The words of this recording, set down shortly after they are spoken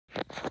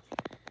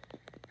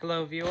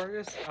Hello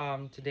viewers,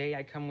 today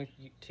I come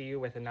to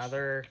you with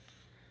another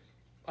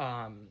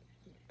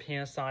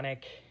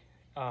Panasonic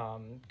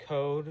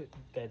code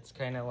that's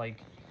kind of like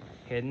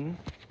hidden.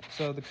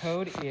 So the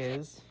code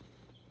is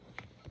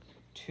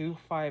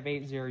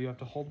 2580. You have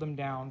to hold them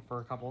down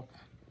for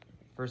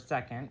a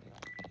second.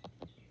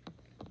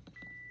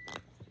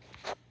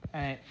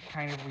 And it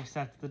kind of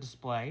resets the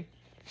display.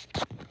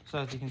 So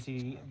as you can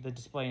see, the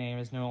display name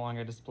is no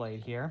longer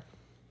displayed here.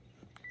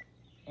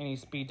 Any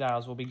speed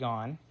dials will be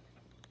gone.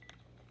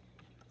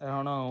 I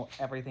don't know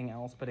everything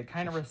else, but it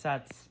kind of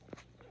resets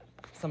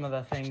some of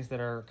the things that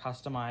are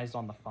customized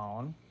on the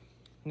phone.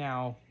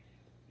 Now,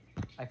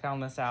 I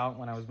found this out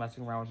when I was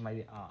messing around with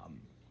my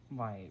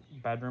my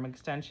bedroom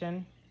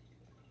extension,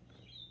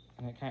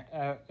 and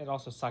it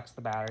also sucks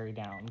the battery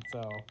down.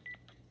 So,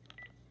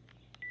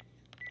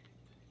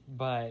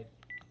 but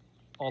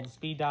all the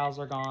speed dials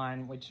are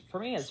gone, which for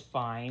me is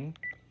fine.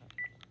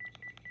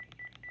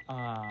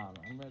 I'm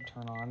gonna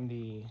turn on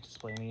the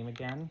display name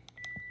again.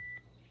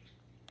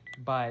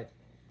 But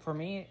for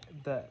me,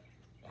 not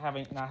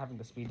having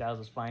the speed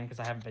dials is fine because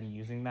I haven't been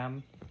using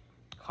them.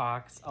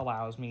 Cox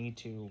allows me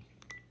to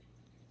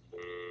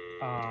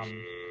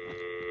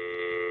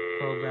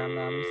program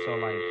them, so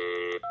like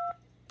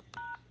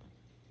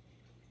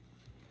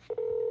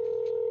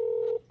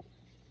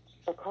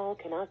a call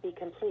cannot be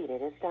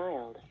completed as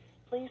dialed.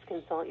 Please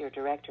consult your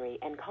directory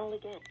and call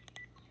again.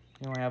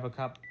 You know, I have a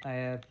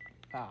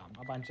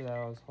bunch of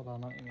those. Hold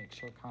on, let me make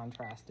sure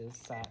contrast is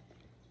set.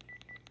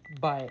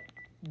 But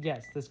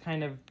yes, this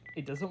kind of,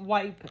 it doesn't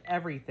wipe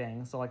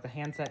everything. So like the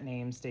handset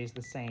name stays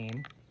the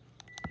same,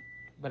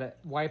 but it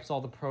wipes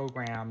all the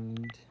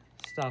programmed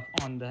stuff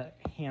on the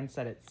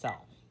handset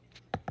itself.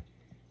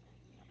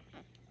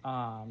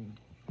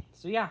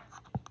 So yeah,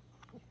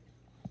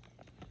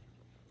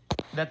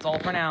 that's all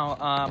for now.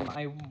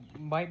 I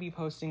might be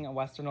posting a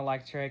Western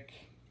Electric,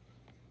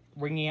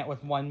 ringing it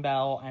with one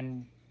bell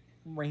and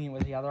ringing it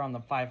with the other on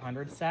the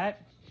 500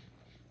 set.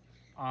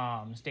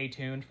 Stay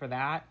tuned for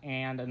that,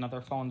 and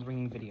another phone's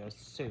ringing video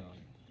soon.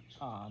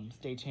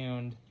 Stay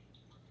tuned.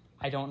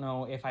 I don't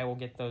know if I will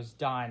get those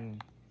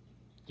done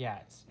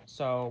yet.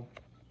 So,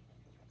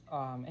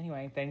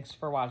 anyway, thanks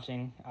for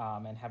watching,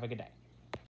 and have a good day.